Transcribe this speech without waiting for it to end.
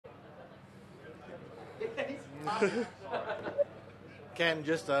Ken,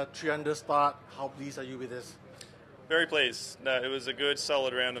 just a 3-under start. How pleased are you with this? Very pleased. No, it was a good,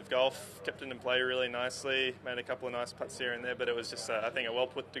 solid round of golf. Kept it in play really nicely. Made a couple of nice putts here and there, but it was just, I think, a well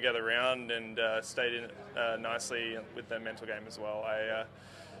put together round, and stayed in it nicely with the mental game as well. I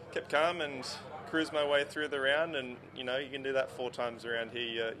kept calm and cruised my way through the round, and you can do that 4 times around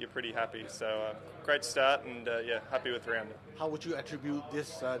here. You're pretty happy. So great start, and happy with the round. How would you attribute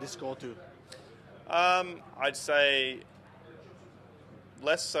this score to? I'd say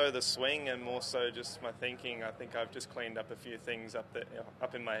less so the swing and more so just my thinking. I think I've just cleaned up a few things up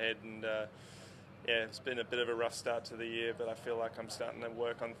in my head, and it's been a bit of a rough start to the year, but I feel like I'm starting to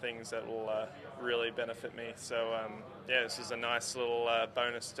work on things that will really benefit me. So this is a nice little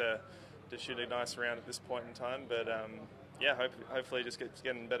bonus to shoot a nice round at this point in time, but hopefully it just keeps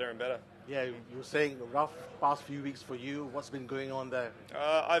getting better and better. Yeah, you were saying a rough past few weeks for you. What's been going on there?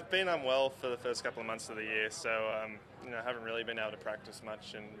 I've been unwell for the first couple of months of the year, so I haven't really been able to practice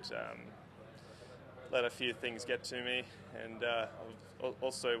much, and let a few things get to me. And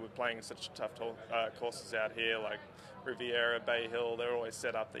also, we're playing such tough courses out here, like Riviera, Bay Hill. They're always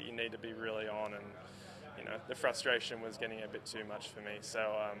set up that you need to be really on, and the frustration was getting a bit too much for me. So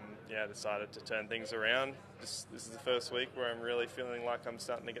I decided to turn things around. This is the first week where I'm really feeling like I'm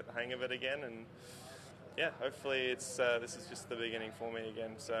starting to get the hang of it again, and hopefully this is just the beginning for me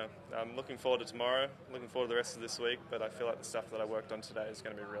again. So I'm looking forward to tomorrow, looking forward to the rest of this week, but I feel like the stuff that I worked on today is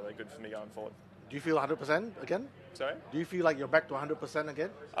going to be really good for me going forward. Do you feel 100% again? Sorry? Do you feel like you're back to 100% again?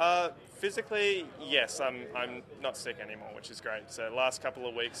 Physically, yes. I'm not sick anymore, which is great. So the last couple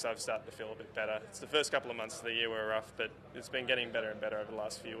of weeks I've started to feel a bit better. It's the first couple of months of the year were rough, but it's been getting better and better over the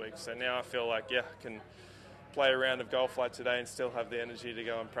last few weeks. So now I feel like, I can play a round of golf like today and still have the energy to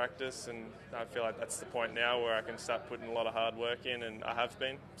go and practice, and I feel like that's the point now where I can start putting a lot of hard work in, and I have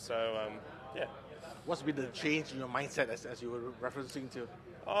been. So, What's been the change in your mindset as you were referencing to?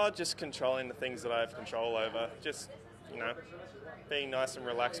 Just controlling the things that I have control over. Just, being nice and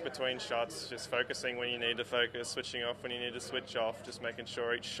relaxed between shots, just focusing when you need to focus, switching off when you need to switch off, just making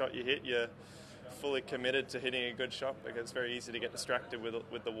sure each shot you hit, you're fully committed to hitting a good shot, because it's very easy to get distracted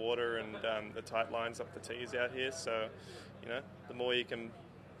with the water and the tight lines up the tees out here. So, the more you can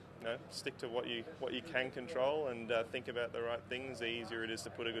stick to what you can control and think about the right things, the easier it is to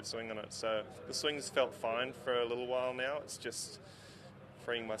put a good swing on it. So the swing's felt fine for a little while now. It's just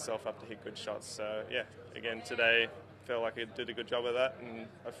freeing myself up to hit good shots. So again today, felt like I did a good job of that, and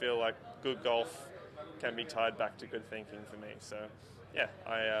I feel like good golf can be tied back to good thinking for me. So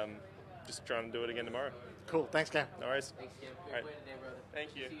I just trying to do it again tomorrow. Cool. Thanks, Cam. No worries. Thanks, Cam. Great Way today, brother.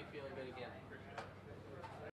 Thank you. See you feeling good again.